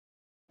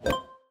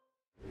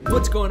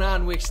What's going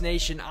on, Wix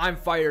Nation? I'm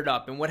fired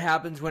up, and what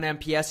happens when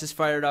MPS is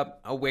fired up?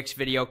 A Wix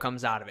video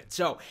comes out of it.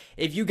 So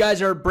if you guys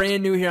are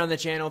brand new here on the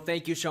channel,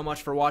 thank you so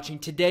much for watching.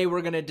 Today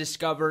we're going to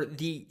discover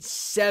the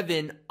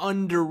 7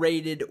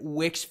 underrated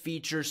Wix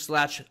features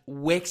 /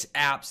 Wix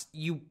apps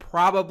you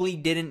probably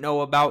didn't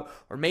know about,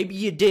 or maybe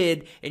you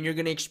did, and you're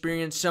going to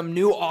experience some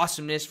new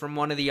awesomeness from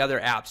one of the other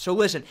apps. So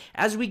listen,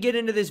 as we get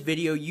into this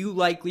video, you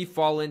likely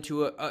fall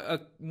into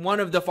one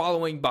of the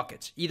following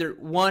buckets. Either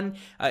one,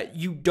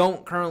 you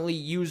don't currently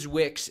use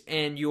Wix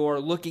and you're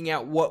looking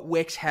at what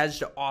Wix has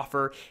to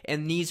offer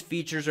and these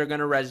features are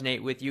going to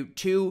resonate with you.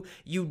 2,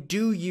 you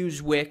do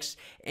use Wix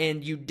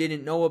and you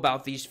didn't know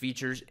about these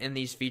features and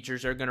these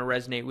features are going to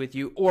resonate with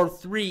you. Or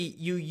 3,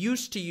 you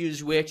used to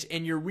use Wix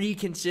and you're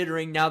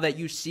reconsidering now that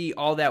you see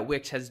all that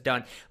Wix has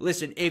done.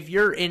 Listen, if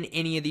you're in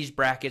any of these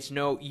brackets,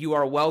 know you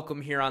are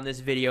welcome here on this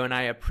video and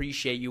I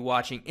appreciate you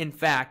watching. In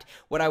fact,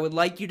 what I would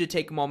like you to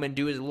take a moment and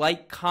do is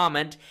like,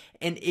 comment,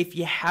 and if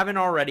you haven't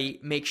already,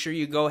 make sure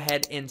you go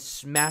ahead and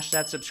smash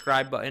that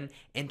subscribe button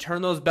and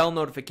turn those bell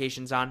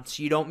notifications on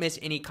so you don't miss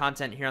any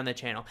content here on the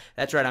channel.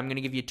 That's right, I'm going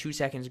to give you 2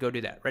 seconds to go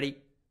do that. Ready?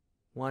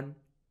 1,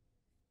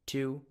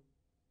 2,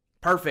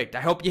 perfect.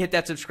 I hope you hit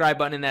that subscribe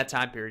button in that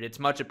time period. It's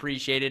much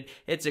appreciated.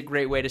 It's a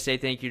great way to say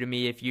thank you to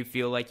me if you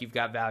feel like you've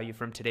got value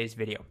from today's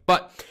video.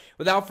 But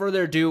without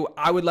further ado,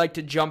 I would like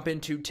to jump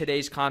into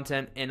today's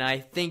content, and I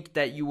think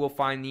that you will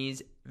find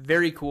these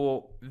very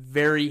cool,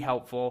 very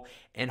helpful,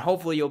 and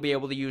hopefully you'll be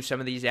able to use some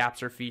of these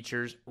apps or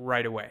features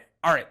right away.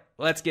 All right,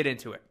 let's get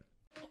into it.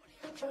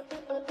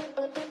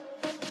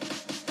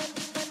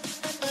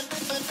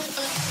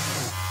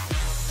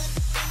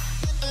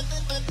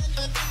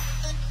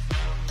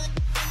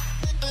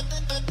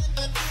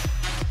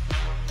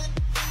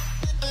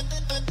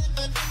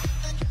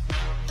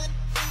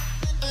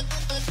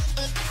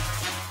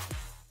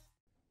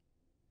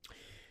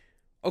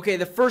 Okay,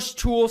 the first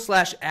tool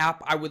 /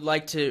 app I would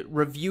like to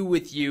review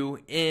with you,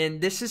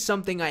 and this is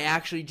something I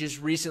actually just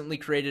recently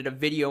created a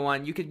video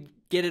on. You could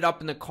get it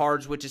up in the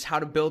cards, which is how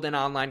to build an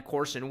online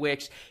course in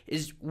Wix,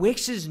 is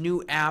Wix's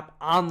new app,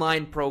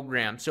 Online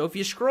Program. So if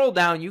you scroll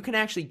down, you can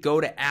actually go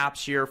to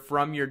apps here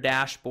from your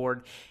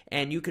dashboard,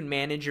 and you can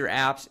manage your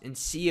apps and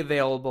see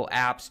available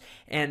apps.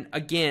 And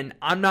again,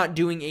 I'm not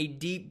doing a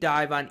deep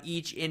dive on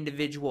each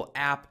individual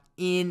app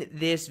in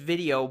this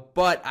video,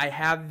 but I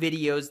have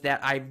videos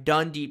that I've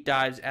done deep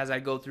dives as I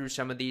go through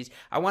some of these.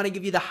 I want to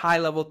give you the high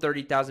level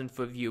 30,000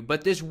 foot view,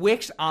 but this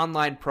Wix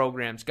Online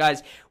Programs,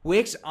 guys,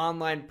 Wix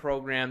Online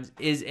Programs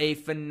is a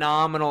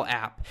phenomenal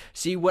app.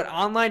 See, what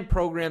Online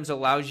Programs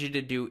allows you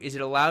to do is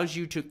it allows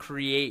you to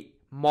create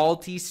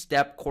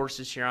multi-step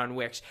courses here on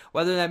Wix.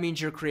 Whether that means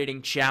you're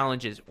creating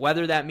challenges,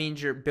 whether that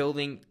means you're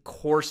building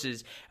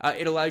courses,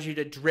 it allows you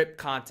to drip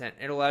content,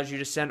 it allows you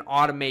to send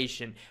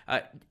automation,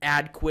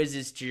 add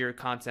quizzes to your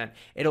content,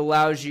 it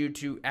allows you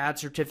to add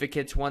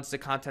certificates once the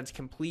content's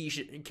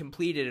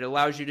completed, it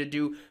allows you to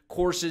do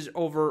courses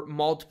over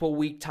multiple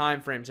week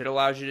time frames, it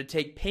allows you to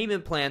take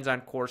payment plans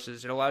on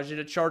courses, it allows you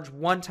to charge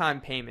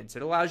one-time payments,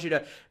 it allows you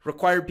to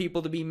require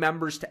people to be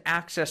members to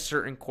access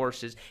certain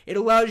courses, it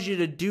allows you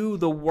to do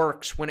the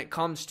work when it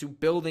comes to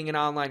building an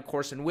online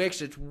course in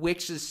Wix. It's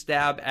Wix's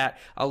stab at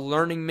a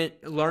learning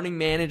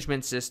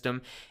management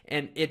system,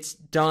 and it's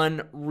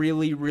done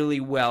really, really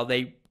well.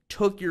 They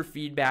took your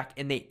feedback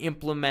and they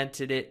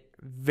implemented it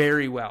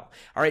very well.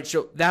 All right,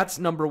 so that's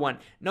number 1.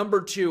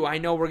 Number 2, I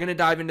know we're going to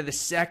dive into the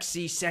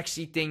sexy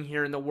thing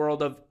here in the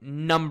world of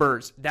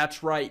numbers.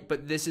 That's right,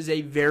 but this is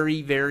a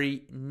very,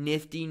 very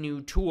nifty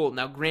new tool.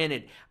 Now,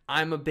 granted,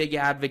 I'm a big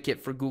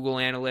advocate for Google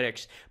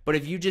Analytics, but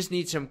if you just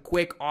need some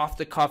quick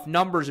off-the-cuff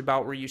numbers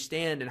about where you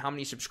stand and how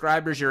many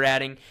subscribers you're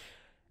adding,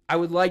 I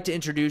would like to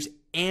introduce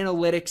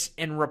Analytics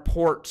and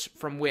Reports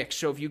from Wix.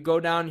 So if you go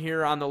down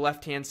here on the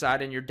left-hand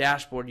side in your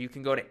dashboard, you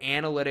can go to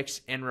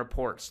Analytics and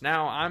Reports.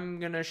 Now,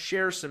 I'm going to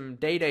share some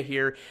data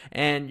here,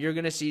 and you're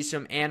going to see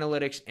some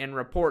Analytics and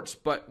Reports,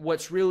 but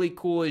what's really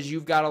cool is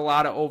you've got a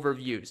lot of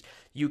overviews.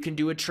 You can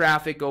do a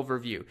traffic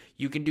overview.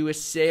 You can do a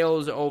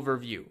sales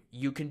overview.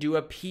 You can do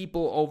a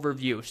people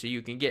overview, so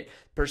you can get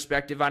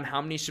perspective on how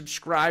many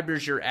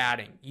subscribers you're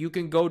adding. You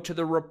can go to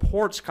the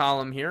reports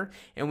column here,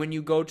 and when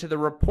you go to the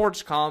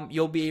reports column,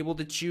 you'll be able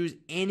to choose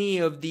any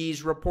of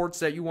these reports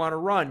that you want to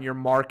run. Your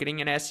marketing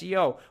and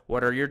SEO.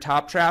 What are your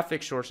top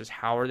traffic sources?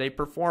 How are they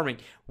performing?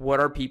 What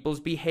are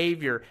people's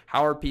behavior?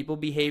 How are people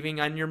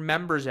behaving on your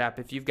members app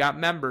if you've got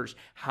members?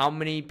 How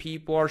many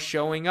people are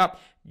showing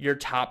up? Your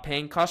top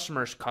paying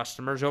customers,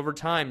 customers over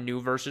time,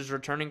 new versus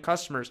returning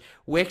customers.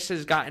 Wix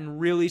has gotten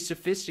really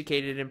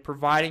sophisticated in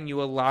providing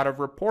you a lot of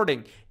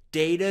reporting.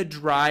 Data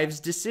drives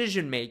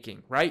decision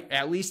making, right?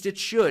 At least it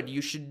should.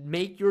 You should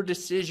make your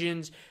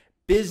decisions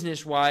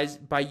business-wise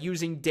by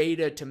using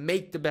data to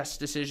make the best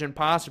decision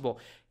possible.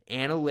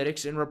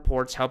 Analytics and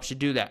Reports helps you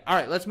do that. All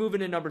right, let's move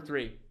into number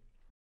 3.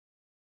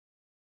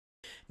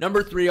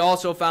 Number 3,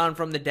 also found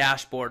from the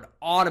dashboard,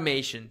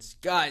 automations.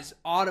 Guys,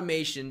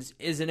 automations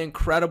is an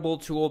incredible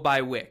tool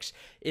by Wix.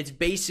 It's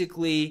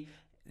basically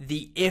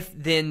the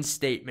if-then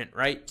statement,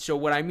 right? So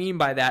what I mean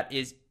by that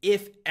is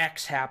if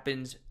X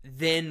happens,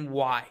 then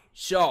Y.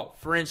 So,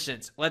 for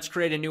instance, let's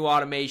create a new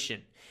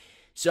automation.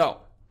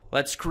 So,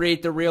 let's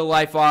create the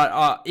real-life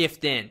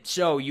if-then.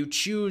 So, you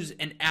choose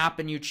an app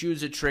and you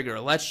choose a trigger.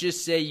 Let's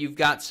just say you've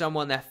got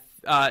someone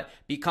that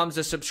becomes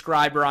a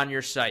subscriber on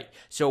your site.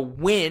 So,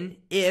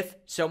 if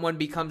someone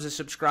becomes a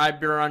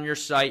subscriber on your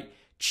site,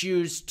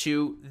 choose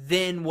to,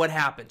 then what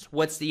happens?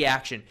 What's the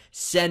action?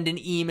 Send an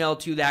email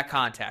to that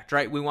contact,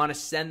 right? We want to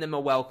send them a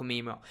welcome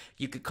email.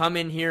 You could come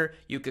in here,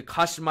 you could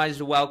customize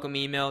the welcome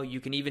email,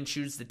 you can even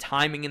choose the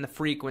timing and the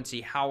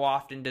frequency. How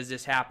often does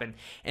this happen?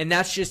 And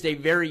that's just a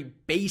very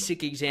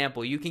basic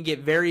example. You can get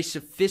very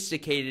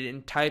sophisticated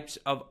in types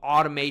of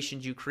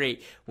automations you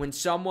create. When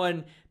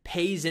someone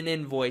pays an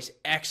invoice,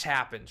 X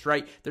happens,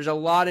 right? There's a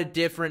lot of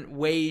different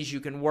ways you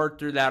can work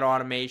through that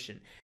automation.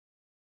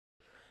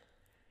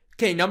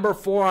 Okay, number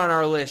 4 on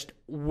our list,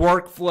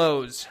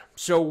 workflows.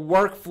 So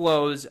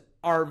workflows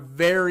are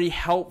very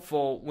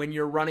helpful when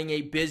you're running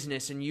a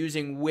business and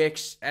using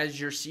Wix as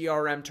your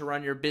CRM to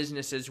run your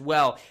business as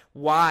well.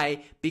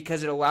 Why?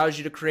 Because it allows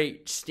you to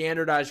create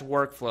standardized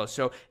workflows.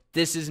 So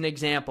this is an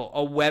example,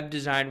 a web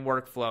design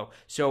workflow.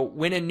 So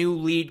when a new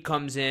lead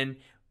comes in,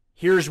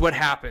 here's what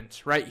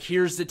happens, right?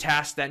 Here's the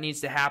task that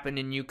needs to happen,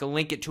 and you can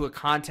link it to a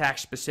contact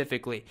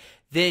specifically.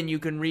 Then you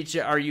can reach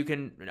it, or you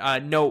can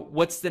note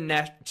what's the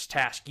next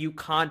task. You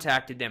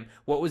contacted them.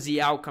 What was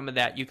the outcome of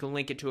that? You can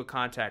link it to a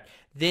contact.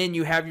 Then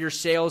you have your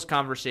sales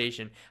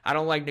conversation. I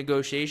don't like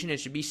negotiation. It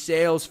should be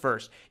sales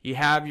first. You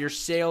have your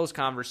sales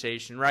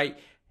conversation, right?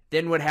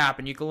 Then what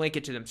happened? You can link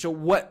it to them. So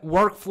what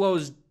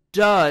workflows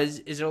does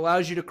is it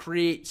allows you to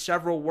create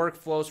several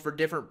workflows for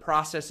different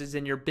processes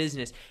in your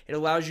business. It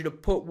allows you to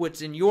put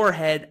what's in your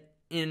head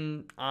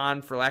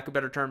on, for lack of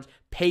better terms,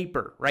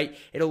 paper, right?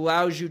 It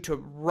allows you to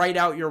write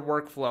out your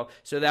workflow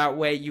so that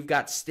way you've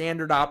got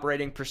standard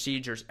operating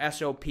procedures,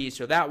 SOPs.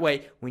 So that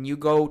way when you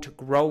go to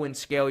grow and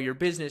scale your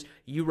business,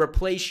 you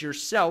replace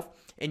yourself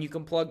and you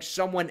can plug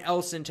someone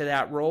else into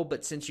that role.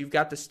 But since you've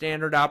got the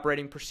standard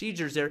operating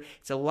procedures there,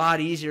 it's a lot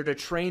easier to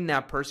train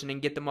that person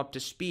and get them up to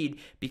speed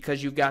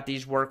because you've got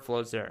these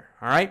workflows there.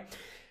 All right.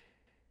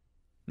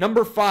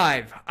 Number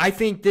 5, I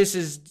think this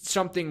is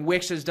something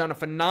Wix has done a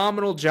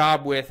phenomenal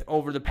job with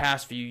over the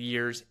past few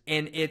years,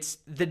 and it's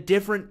the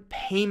different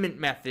payment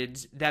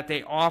methods that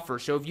they offer.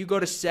 So if you go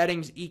to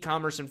settings,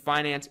 e-commerce and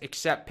finance,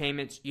 accept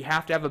payments, you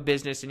have to have a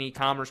business and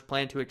e-commerce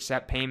plan to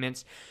accept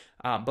payments.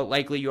 But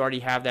likely you already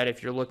have that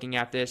if you're looking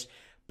at this.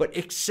 But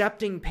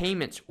accepting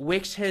payments,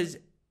 Wix has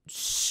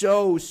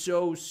so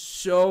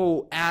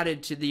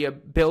added to the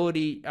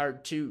ability, or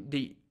to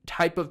the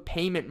type of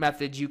payment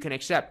methods you can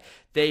accept.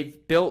 They've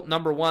built,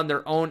 number 1,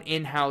 their own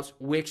in-house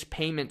Wix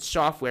payment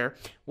software.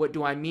 What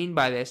do I mean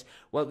by this?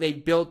 Well, they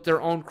built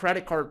their own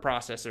credit card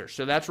processor.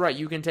 So that's right,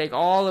 you can take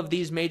all of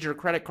these major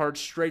credit cards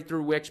straight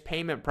through Wix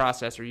payment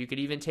processor. You could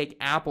even take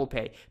Apple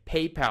Pay,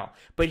 PayPal.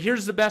 But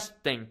here's the best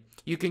thing.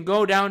 You can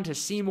go down to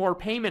see more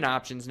payment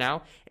options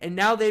now, and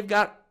now they've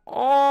got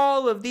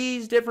all of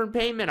these different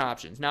payment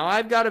options. Now,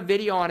 I've got a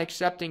video on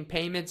accepting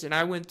payments, and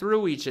I went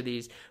through each of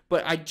these,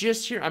 but I'm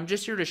just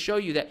here to show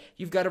you that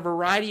you've got a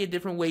variety of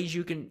different ways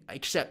you can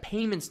accept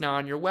payments now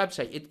on your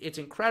website. It's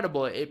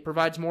incredible. It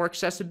provides more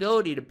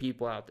accessibility to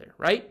people out there,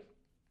 right?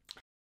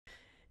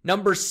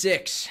 Number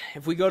 6,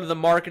 if we go to the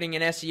marketing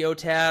and SEO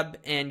tab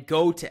and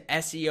go to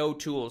SEO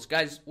Tools.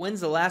 Guys,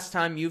 when's the last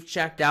time you've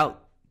checked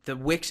out the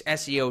Wix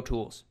SEO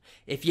Tools?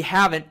 If you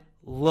haven't,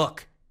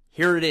 look,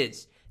 here it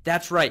is.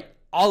 That's right.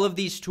 All of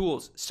these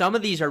tools, some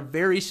of these are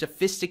very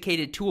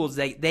sophisticated tools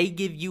that they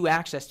give you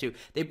access to.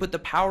 They put the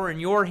power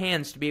in your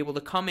hands to be able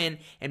to come in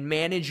and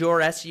manage your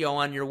SEO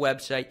on your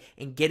website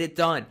and get it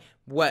done.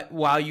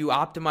 While you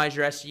optimize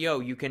your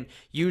SEO, you can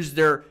use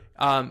their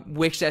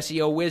Wix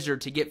SEO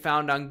Wizard to get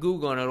found on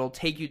Google, and it'll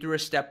take you through a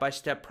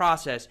step-by-step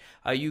process.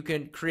 You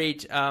can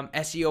create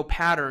SEO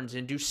patterns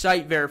and do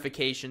site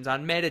verifications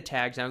on meta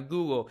tags on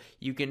Google.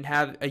 You can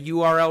have a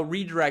URL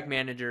redirect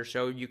manager,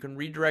 so you can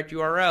redirect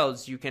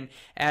URLs. You can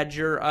add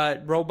your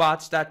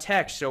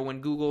robots.txt, so when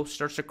Google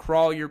starts to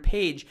crawl your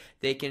page,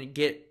 they can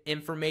get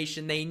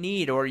information they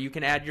need. Or you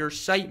can add your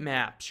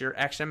sitemaps, your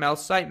XML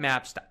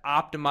sitemaps, to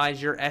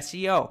optimize your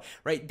SEO,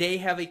 right? They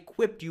have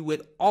equipped you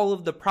with all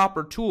of the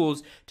proper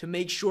tools to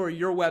make sure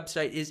your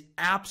website is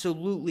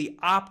absolutely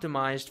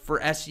optimized for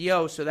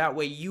SEO, so that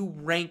way you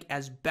rank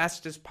as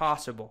best as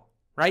possible,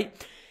 right?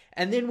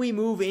 And then we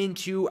move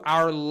into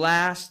our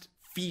last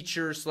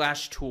feature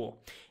 /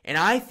 tool. And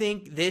I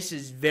think this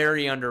is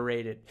very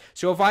underrated.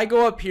 So if I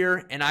go up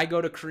here and I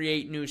go to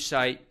create new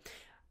site,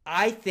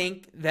 I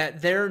think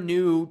that their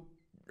new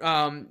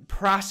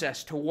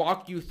process to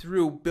walk you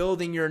through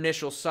building your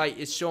initial site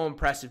is so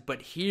impressive.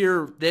 But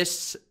here,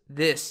 this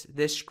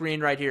screen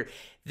right here,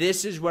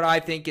 this is what I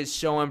think is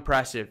so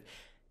impressive.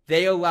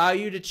 They allow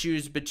you to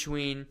choose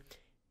between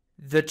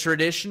the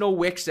traditional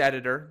Wix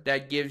editor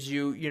that gives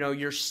you,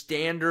 your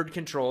standard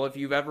control. If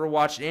you've ever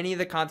watched any of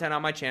the content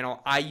on my channel,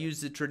 I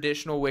use the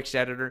traditional Wix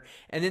editor,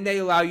 and then they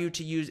allow you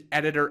to use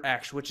Editor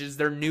X, which is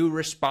their new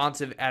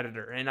responsive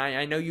editor. And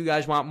I know you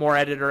guys want more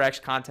Editor X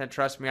content.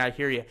 Trust me, I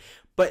hear you.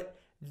 But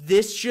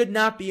this should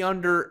not be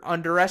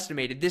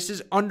underestimated. This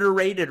is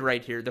underrated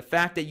right here. The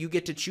fact that you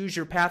get to choose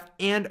your path.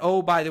 And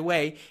oh, by the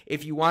way,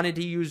 if you wanted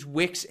to use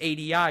Wix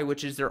ADI,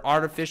 which is their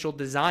artificial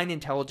design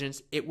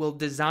intelligence, it will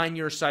design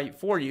your site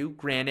for you.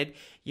 Granted,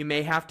 you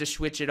may have to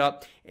switch it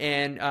up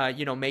and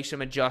make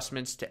some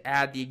adjustments to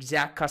add the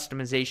exact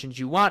customizations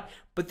you want,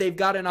 but they've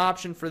got an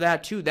option for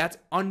that too. That's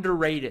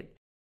underrated.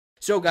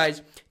 So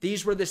guys,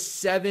 these were the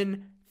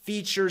 7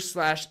 features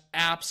 /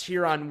 apps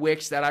here on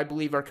Wix that I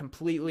believe are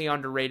completely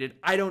underrated.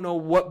 I don't know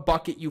what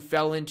bucket you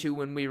fell into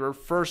when we were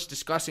first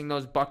discussing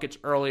those buckets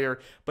earlier,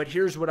 but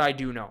here's what I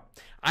do know.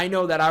 I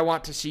know that I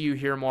want to see you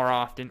here more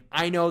often.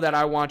 I know that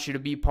I want you to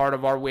be part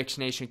of our Wix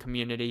Nation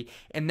community,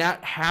 and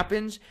that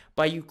happens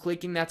by you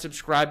clicking that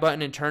subscribe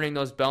button and turning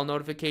those bell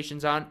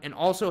notifications on, and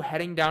also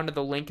heading down to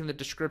the link in the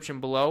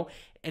description below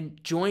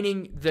and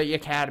joining the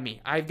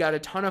Academy. I've got a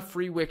ton of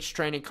free Wix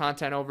training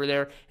content over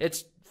there.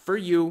 It's for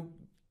you.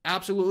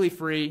 Absolutely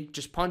free.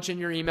 Just punch in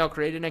your email,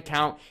 create an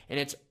account, and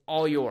it's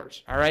all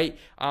yours. All right.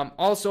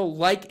 Also,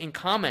 like and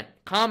comment.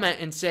 Comment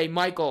and say,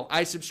 Michael,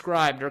 I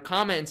subscribed, or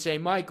comment and say,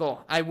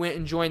 Michael, I went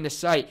and joined the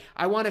site.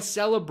 I want to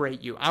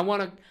celebrate you. I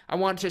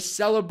want to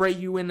celebrate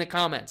you in the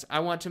comments. I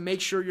want to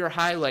make sure you're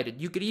highlighted.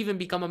 You could even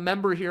become a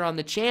member here on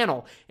the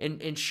channel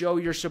and show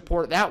your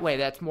support that way.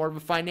 That's more of a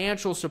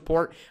financial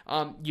support.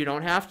 You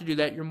don't have to do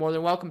that. You're more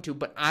than welcome to,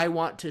 but I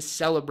want to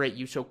celebrate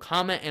you. So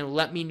comment and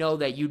let me know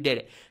that you did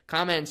it.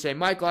 Comment and say,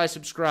 Michael, I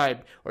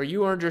subscribed, or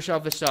you earned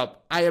yourself a sub.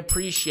 I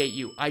appreciate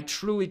you. I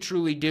truly,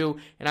 truly do,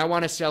 and I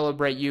want to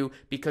celebrate you,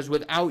 because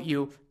without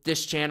you,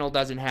 this channel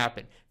doesn't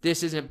happen.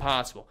 This isn't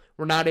possible.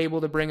 We're not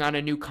able to bring on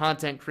a new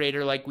content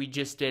creator like we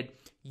just did.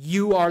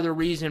 You are the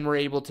reason we're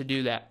able to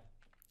do that.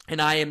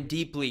 And I am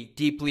deeply,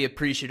 deeply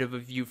appreciative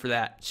of you for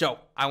that. So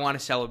I want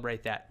to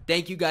celebrate that.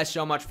 Thank you guys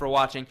so much for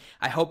watching.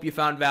 I hope you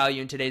found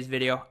value in today's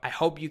video. I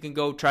hope you can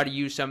go try to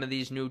use some of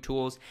these new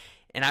tools.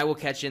 And I will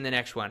catch you in the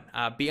next one.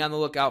 Be on the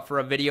lookout for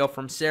a video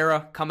from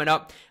Sarah coming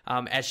up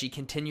as she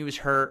continues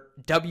her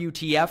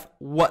WTF,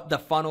 What the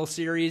Funnel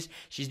series.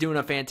 She's doing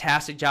a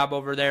fantastic job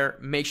over there.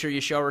 Make sure you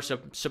show her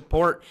some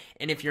support.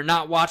 And if you're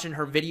not watching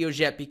her videos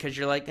yet because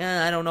you're like,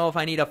 I don't know if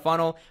I need a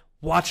funnel,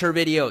 watch her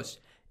videos.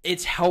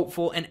 It's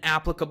helpful and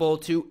applicable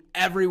to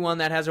everyone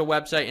that has a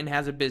website and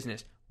has a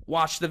business.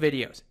 Watch the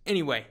videos.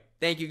 Anyway,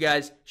 thank you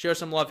guys. Show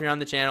some love here on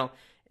the channel,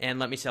 and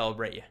let me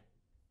celebrate you.